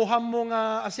 tanuham mo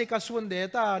nga asikasuhon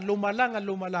deta, lumala nga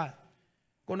lumala.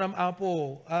 Kunam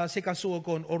Apo,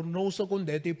 sikasukon or noso kun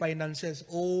deti finances,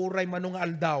 oray manong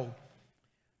aldaw.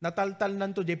 Nataltal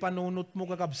nanto, di panunot mo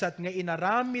kakabsat nga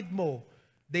inaramid mo,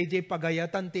 di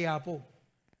pagayatan ti Apo.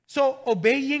 So,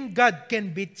 obeying God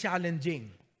can be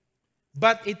challenging.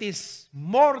 But it is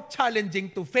more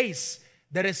challenging to face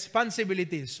the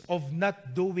responsibilities of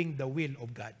not doing the will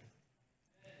of God.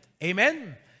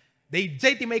 Amen? Di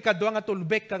ti may kadwa nga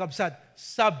tulbek kakabsat,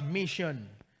 submission.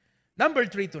 Number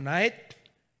 3 tonight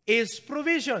is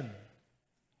provision.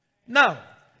 Now,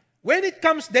 when it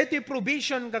comes dito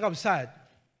provision kakabsat,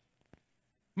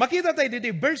 makita tayo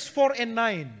dito, verse 4 and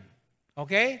 9.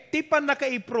 Okay? Tipan na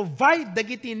i-provide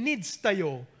dagiti needs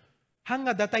tayo,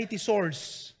 hanga datay ti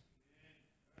source.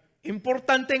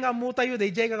 Importante nga mo tayo,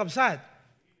 DJ kakabsat.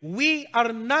 We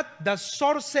are not the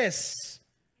sources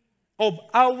of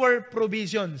our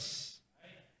provisions.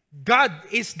 God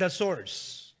is the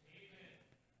source.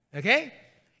 Okay?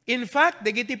 In fact,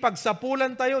 dagiti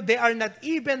pagsapulan tayo, they are not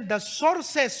even the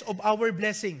sources of our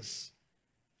blessings.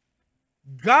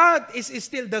 God is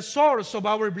still the source of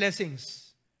our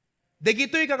blessings.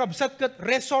 Dagitoy kakabsat kat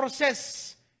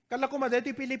resources. Kala ko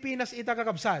deti Pilipinas ita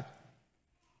kakabsat.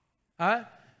 Ha?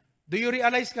 Do you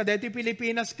realize nga deti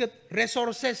Pilipinas kat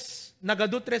resources,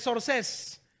 nagadut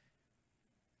resources.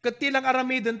 Kat tilang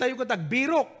aramidon tayo kat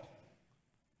agbirok,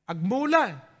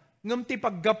 agmula, ngam ti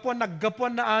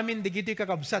naggapuan na amin digitoy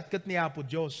kakabsat kat ni Apo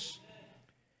Diyos.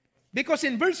 Because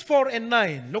in verse 4 and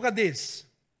 9, look at this.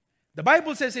 The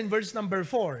Bible says in verse number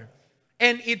 4,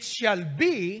 and it shall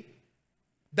be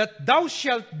that thou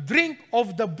shalt drink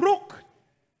of the brook.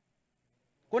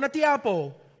 Kung ti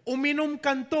Apo, uminom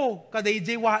kanto kaday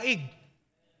jay waig.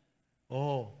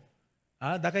 Oh.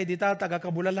 Dakay dita taga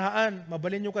kabulalaan,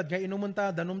 mabalin nyo kad kay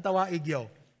inumunta danum tawaig yaw.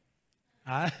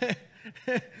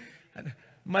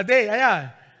 Made,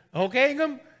 aya. Okay,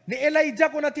 ni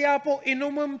Elijah ko na ti Apo,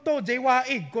 inumum to jay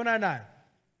waig ko na.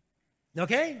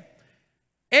 Okay?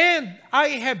 And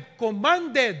I have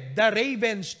commanded the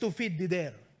ravens to feed thee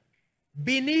there.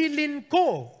 Binilin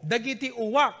ko dagiti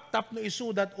uwak tapno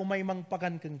isudat umay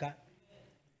mangpakankeng ka.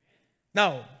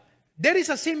 Now, there is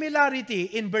a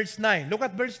similarity in verse 9. Look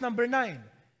at verse number 9.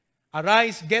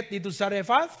 Arise, get thee to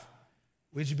Zarephath,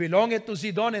 which belongeth to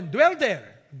Sidon, and dwell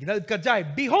there. Ginald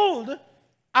kajay, behold,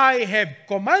 I have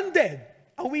commanded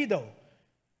a widow.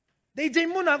 Dayjay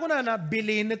muna ko na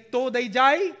bilin ito,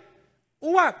 dayjay,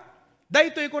 uwak.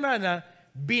 Daytoy ko na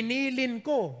binilin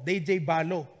ko, dayjay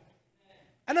balo.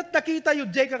 Anat nakita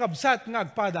yung jay kakabsat nga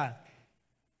agpada.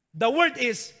 The word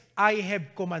is, I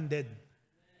have commanded.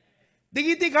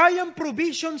 Digiti gayam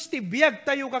provisions ti biyag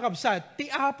tayo kakabsat, ti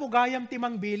Apo gayam ti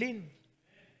mangbilin.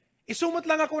 Isumot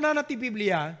lang ako na ti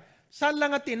Biblia, saan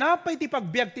lang nga tinapay ti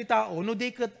pagbiag ti tao, no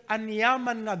di kat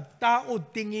anyaman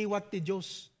ngagtaod tingiwat ti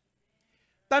Diyos.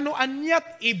 Tano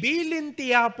anyat ibilin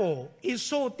ti Apo,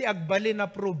 iso ti agbalin na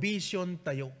provision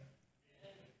tayo.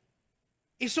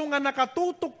 Iso nga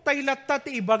nakatutok tay latta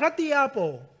ti ibaga ti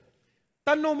Apo,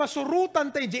 tano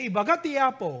masurutan tay di ibaga ti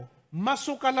Apo,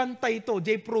 masukalan tayo ito,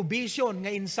 jay provision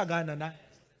nga insagana na.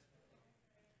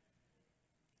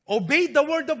 Obey the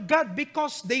word of God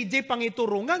because they jay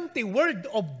pangiturungan ti word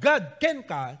of God ken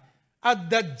ka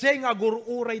at the jay nga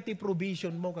gururay ti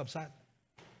provision mo kapsat.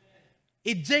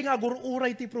 Ijay nga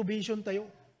gururay ti provision tayo.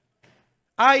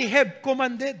 I have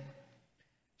commanded.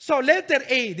 So letter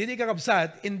A, didi ka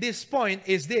kapsat, in this point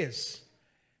is this.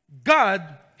 God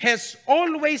has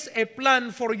always a plan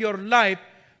for your life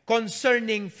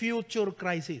concerning future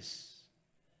crisis.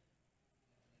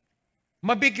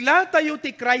 Mabigla tayo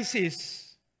ti crisis,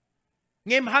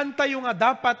 ngimhan tayo nga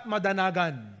dapat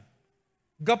madanagan.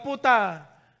 Gaputa,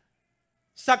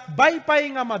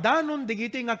 sakbaypay nga madanon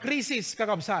digiti nga krisis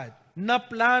kakabsat, na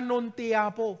planon ti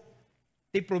Apo,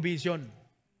 ti provision.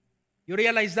 You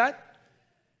realize that?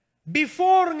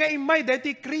 Before nga imay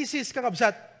deti krisis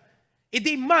kakabsat,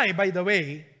 idi imay, by the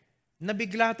way,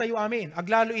 nabigla tayo amin.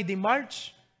 Aglalo idi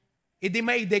March, idi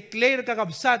may declare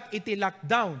kakabsat iti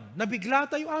lockdown. Nabigla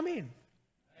tayo amin.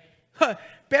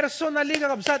 Personally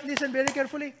kakabsat, listen very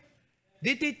carefully.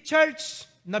 Diti church,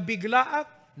 nabigla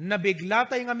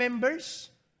tayo nga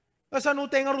members. Kasano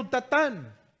tayo nga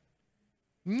rudtatan.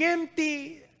 Ngem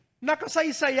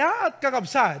nakasaysaya at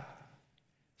kakabsat.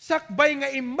 Sakbay nga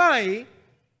imay,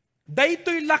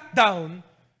 daytoy lockdown,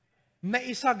 na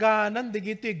isaganan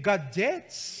digito'y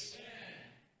gadgets.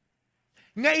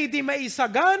 Nga idi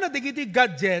maisagana digiti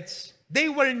gadgets, they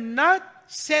were not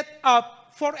set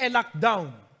up for a lockdown.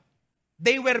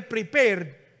 They were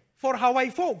prepared for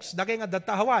Hawaii folks. Dagay nga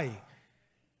data Hawaii.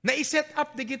 Na-set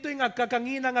up digito yung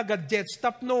kakangina nga gadgets,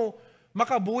 tapno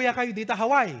makabuya kayo dita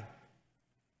Hawaii.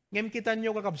 Ngem kita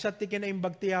nyo kakabsat ti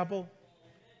kinaimbag ti Apo.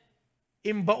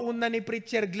 Imbaon na ni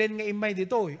Preacher Glenn nga imay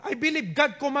dito. I believe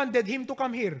God commanded him to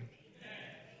come here.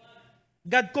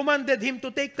 God commanded him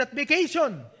to take that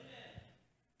vacation.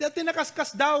 Dati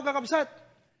nakaskas daw kakabsat.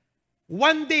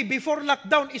 One day before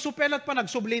lockdown, isupelat pa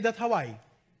nagsublid at Hawaii.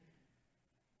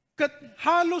 Kat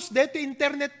halos deti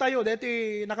internet tayo,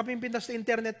 deti nakapimpintas sa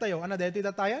internet tayo. Ano deti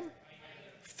datayan?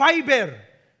 Fiber.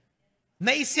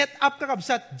 Na i-set up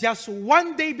kakabsat just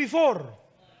one day before.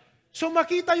 So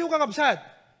makita yung kakabsat.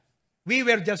 We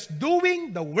were just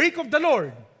doing the work of the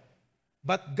Lord.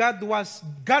 But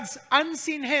God's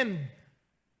unseen hand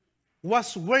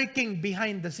was working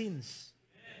behind the scenes.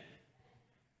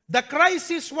 The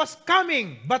crisis was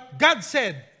coming, but God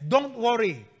said, don't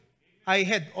worry. I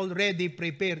had already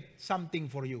prepared something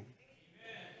for you.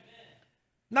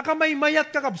 Nakamaymayat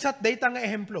kakabsat, dayta nga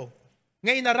ehemplo.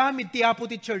 Nga inaramid ti Apo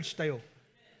ti church tayo.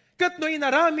 Kat no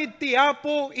inaramid ti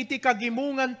Apo, iti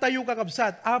kagimungan tayo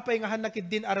kakabsat, apay nga hanakit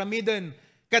din aramiden,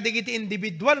 kadigiti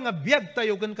individual nga biyag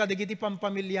tayo, kan kadigiti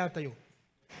pampamilya tayo.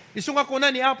 Isu nga kuna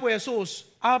ni Apo Jesus,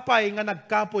 apay nga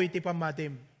nagkapoy ti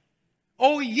pamatim.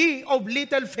 O ye of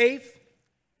little faith,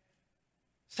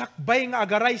 sakbay nga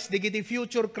agarais digiti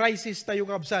future crisis tayo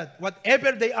kabsat.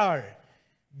 Whatever they are,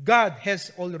 God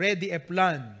has already a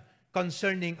plan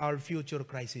concerning our future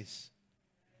crisis.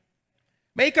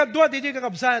 May ikadwa digiti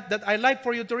kakabsat that I like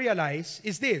for you to realize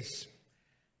is this: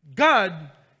 God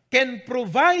can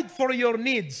provide for your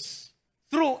needs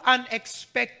through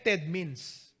unexpected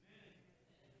means.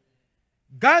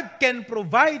 God can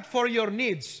provide for your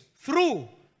needs through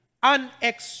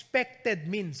unexpected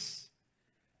means.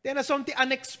 Tena something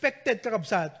unexpected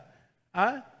kakabsat.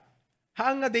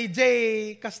 Haang nga DJ,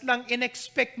 kaslang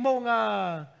inexpect mo nga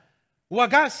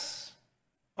wagas.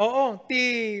 Oo,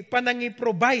 ti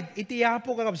panangi-provide, iti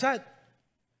apo kakabsat.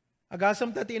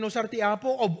 Agasam ta ti inusar ti apo,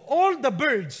 of all the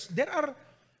birds, there are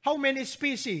how many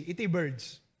species iti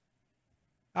birds?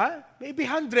 Maybe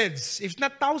hundreds, if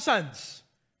not thousands.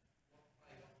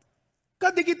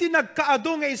 Kadigiti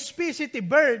nagkaado nga species ti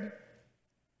bird,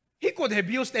 he could have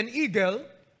used an eagle,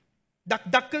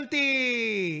 dakdakkel ti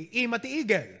ima ti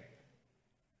eagle.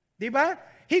 Diba?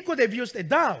 He could have used a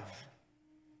dove.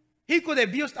 He could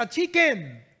have used a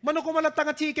chicken. Mano ko malata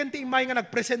nga chicken ti imay nga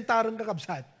nagpresentaron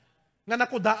kakabsat. Nga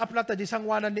nakudaap na ta di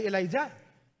sangwanan ni Elijah.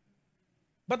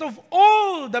 But of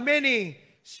all the many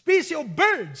species of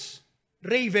birds,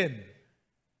 raven.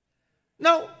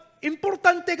 Now,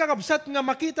 importante kakabsat nga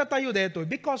makita tayo dito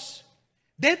because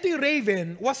deto'y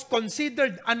raven was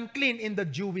considered unclean in the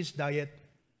Jewish diet.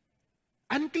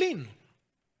 Unclean.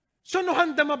 So no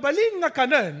handa mabalin nga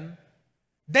kanan,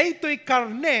 deto'y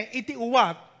karne iti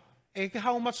uwak,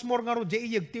 how much more nga ro di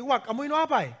iyag ti uwak, amoy no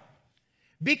apay.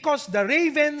 Because the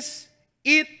ravens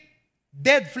eat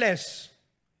dead flesh.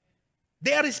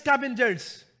 They are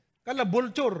scavengers. Kala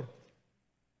vulture.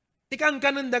 Tikang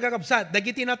kanan dagagabsat,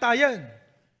 dagiti natayan.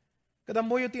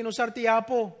 Kadamoy yung tinusar ti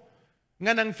Apo,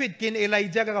 nga nang feed kin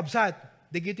Elijah kakabsat,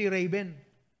 dagiti raven.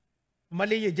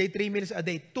 Mali yun, 3 meals a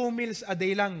day, 2 meals a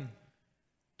day lang.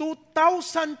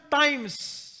 2,000 times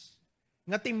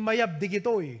nga timmayab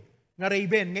digitoy, nga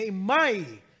raven, nga imay.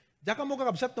 Diya ka mo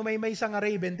kakabsat, no may isa nga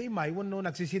raven, ti imay, wano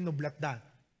nagsisinublat da.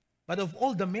 But of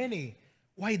all the many,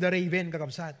 why the raven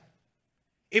kakabsat?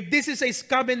 If this is a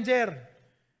scavenger,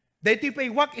 dahil pa'y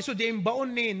wak iso di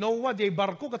imbaon ni Noah, di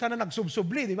barko, katana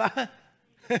nagsubsubli, di ba?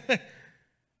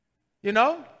 You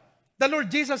know? The Lord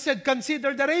Jesus said,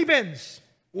 consider the ravens.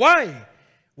 Why?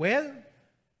 Well,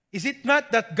 is it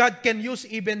not that God can use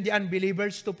even the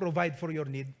unbelievers to provide for your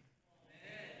need?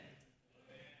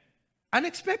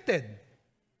 Unexpected.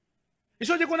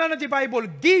 Iso di ko na di Bible,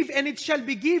 give and it shall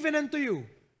be given unto you.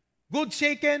 Good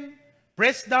shaken,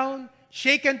 pressed down,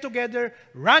 shaken together,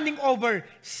 running over,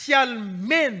 shall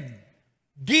men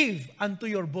give unto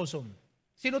your bosom.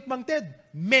 Sinot mang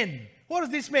Ted? Men. Who are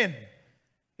these men?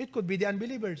 It could be the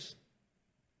unbelievers.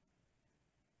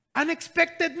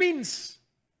 Unexpected means.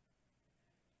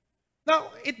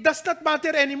 Now, it does not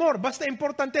matter anymore. Basta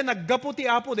importante, naggapo ti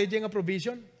Apo, dahil nga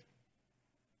provision.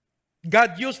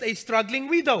 God used a struggling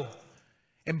widow.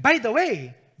 And by the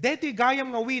way, dito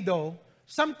gayam nga widow,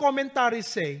 some commentaries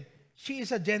say, she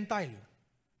is a Gentile.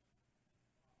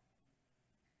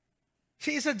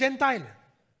 She is a Gentile.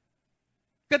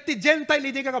 Kat ti Gentile,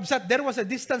 hindi kakabsat, there was a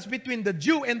distance between the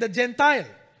Jew and the Gentile.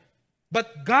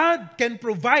 But God can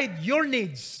provide your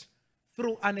needs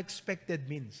through unexpected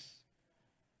means.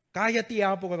 Kaya ti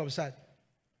Apo kakabsat.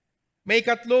 May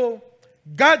katlo,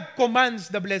 God commands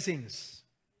the blessings.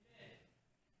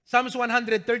 Psalms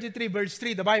 133 verse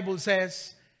 3, the Bible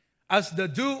says, as the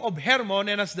dew of Hermon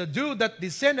and as the dew that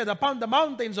descended upon the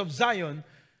mountains of Zion,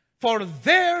 for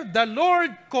there the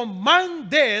Lord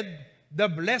commanded the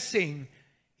blessing,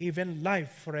 even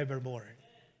life forevermore.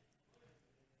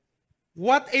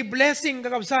 What a blessing,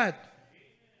 kakabsat.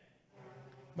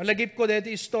 Malagip ko dito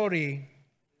story.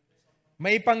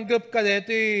 May panggap ka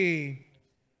dito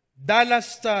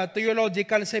Dallas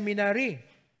Theological Seminary.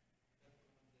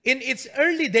 In its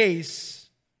early days,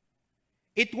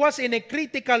 it was in a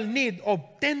critical need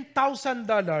of $10,000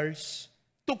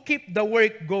 to keep the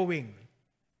work going.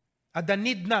 At the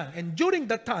need na. And during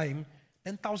that time,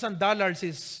 $10,000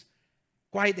 is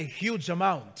quite a huge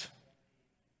amount.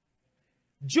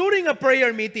 During a prayer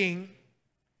meeting,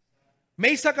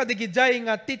 may isa kadigidjay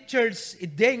nga teachers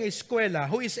ide nga eskwela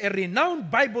who is a renowned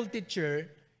Bible teacher,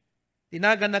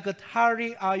 tinaganakat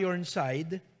Harry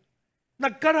Ironside,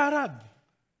 nagkararag.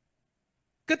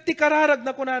 Katikararag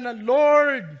na kunana,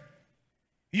 Lord,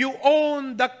 you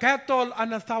own the cattle on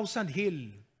 1,000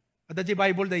 hill. At the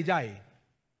Bible dayjay.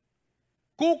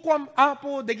 Kukwam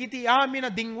Apo, dagiti amin na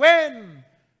dingwen,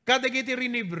 kadagiti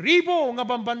rinibribo nga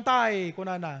bambantay,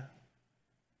 kunana.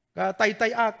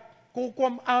 Kataytayak,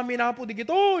 kukwam amin na po di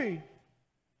gitoy.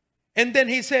 And then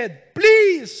he said,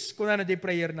 please, kung na di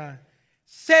prayer na,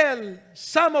 sell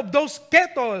some of those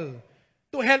cattle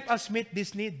to help us meet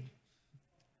this need.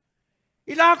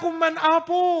 Ila kung man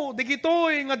apo, di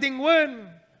gitoy nga dingwen.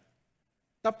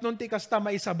 Tapnon ti kasta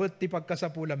maisabot ti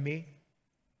pagkasapulam mi.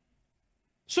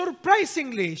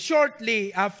 Surprisingly,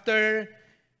 shortly after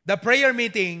the prayer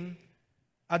meeting,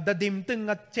 at the dimteng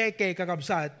nga cheque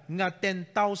kakabsat nga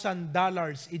 $10,000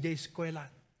 ijay eskwela.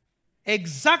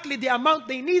 Exactly the amount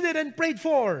they needed and prayed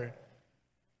for.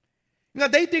 Nga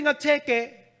dito nga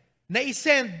cheque na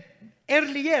isend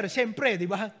earlier, siyempre, di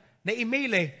ba? Na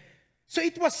email eh. So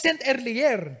it was sent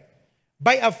earlier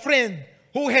by a friend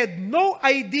who had no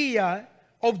idea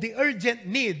of the urgent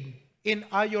need in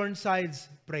Ironside's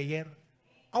prayer.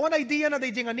 Awan idea na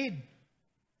day nga need.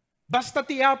 Basta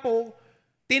tiyapo,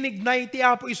 tinignay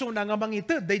tiyapo iso na nga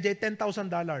mangitid, day $10,000.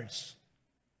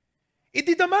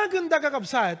 Iti damagan da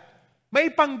kakabsat,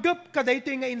 may panggap ka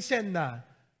dayto nga insen na,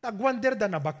 tagwander da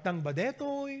nabaktang ba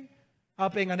detoy,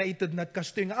 apay nga naitid nat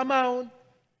kasto nga amount,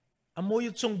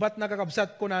 amoyot sungbat na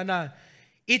kakabsat ko na,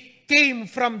 it came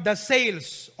from the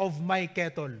sales of my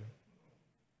cattle.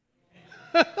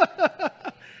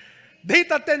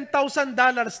 Data $10,000,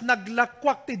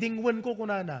 naglakwak ti dingwen ko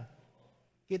kunana.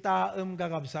 Kita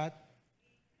kakabsat,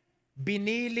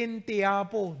 binilin ti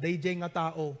apo, dayjay nga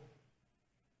tao.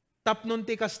 Tapnon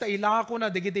ti kasta ilako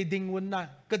na, dayjay dingwen na.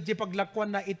 Kadji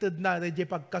paglakwan na, itid na, dayjay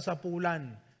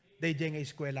pagkasapulan, dayjay nga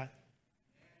eskwela.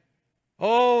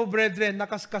 Oh, brethren,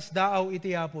 nakaskas daaw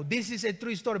iti apo. This is a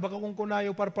true story. Baka kung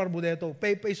kunayo parparbo deto,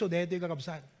 pay-paiso deto yung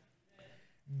kakabsat.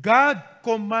 God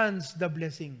commands the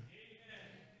blessing.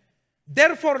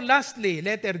 Therefore, lastly,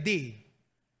 letter D,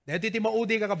 dito iti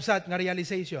maudi kakabsat nga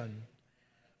realization,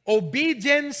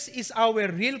 obedience is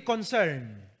our real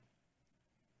concern.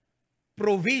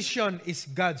 Provision is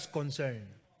God's concern.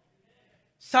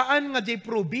 Saan nga di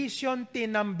provision ti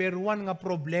number one nga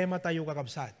problema tayo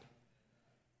kakabsat?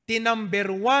 Ti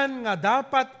number one nga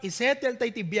dapat isettle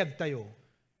tayo ti biyag tayo,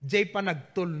 di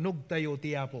panagtulnog tayo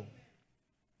ti apo.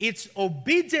 It's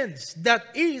obedience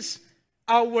that is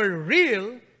our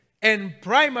real and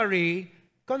primary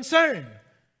concern.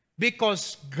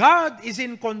 Because God is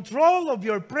in control of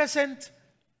your present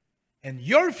and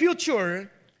your future,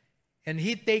 and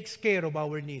He takes care of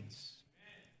our needs.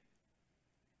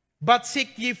 But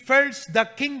seek ye first the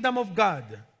kingdom of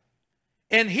God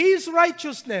and His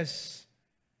righteousness,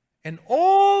 and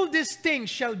all these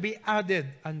things shall be added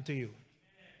unto you.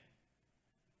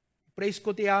 Praise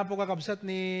ko ti apo kakabsat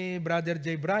ni Brother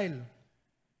J. Braille.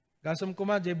 Gasam ko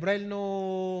ma, J. Braille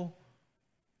no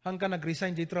hangka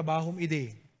nag-resign di trabahom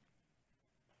ide.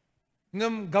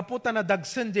 Ngam gaputa na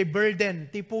dagsan J. burden,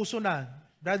 ti puso na.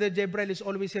 Brother J. Braille is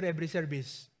always here every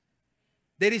service.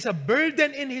 There is a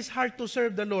burden in his heart to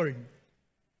serve the Lord.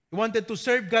 He wanted to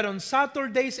serve God on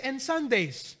Saturdays and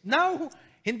Sundays. Now,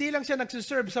 hindi lang siya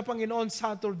nagsiserve sa Panginoon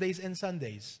Saturdays and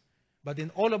Sundays. But in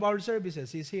all of our services,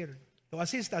 He's here to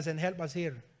assist us and help us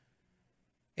here.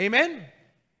 Amen?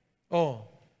 Oh,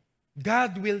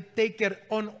 God will take care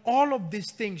on all of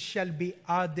these things shall be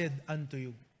added unto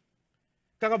you.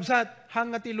 Kakabsat,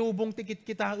 hanga ti lubong tikit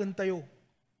kitaan tayo.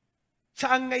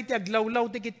 Saan nga iti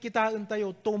aglawlaw tikit kitaan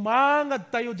tayo,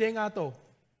 tumangad tayo dyan nga to.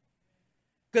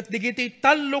 Kat digiti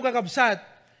talo kakabsat,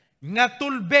 nga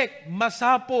tulbek,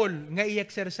 masapol, nga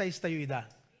i-exercise tayo ida.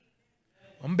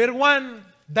 Number one,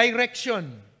 direction.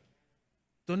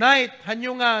 Tonight,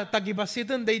 hanyo nga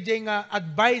tagibasitan dayjay nga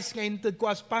advice nga inted ko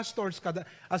as pastor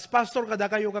kada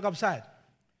kayo kakabsat.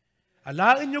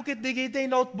 Alain nyo kit digitay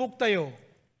notebook tayo.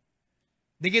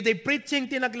 Digitay preaching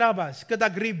tinaglabas,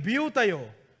 kadag review tayo.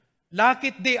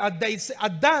 Lakit di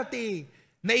adati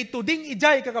na ituding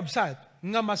ijay kakabsat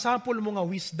nga masapol mo nga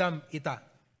wisdom ita.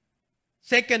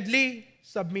 Secondly,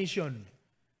 submission.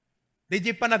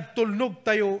 Di pa nagtulnog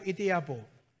tayo iti apo.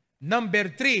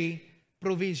 Number 3,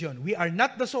 provision. We are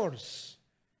not the source.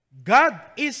 God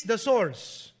is the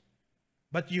source.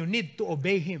 But you need to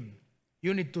obey Him.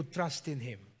 You need to trust in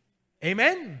Him.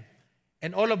 Amen?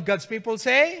 And all of God's people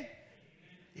say,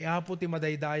 iapo ti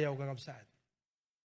madaydayaw kakabsat.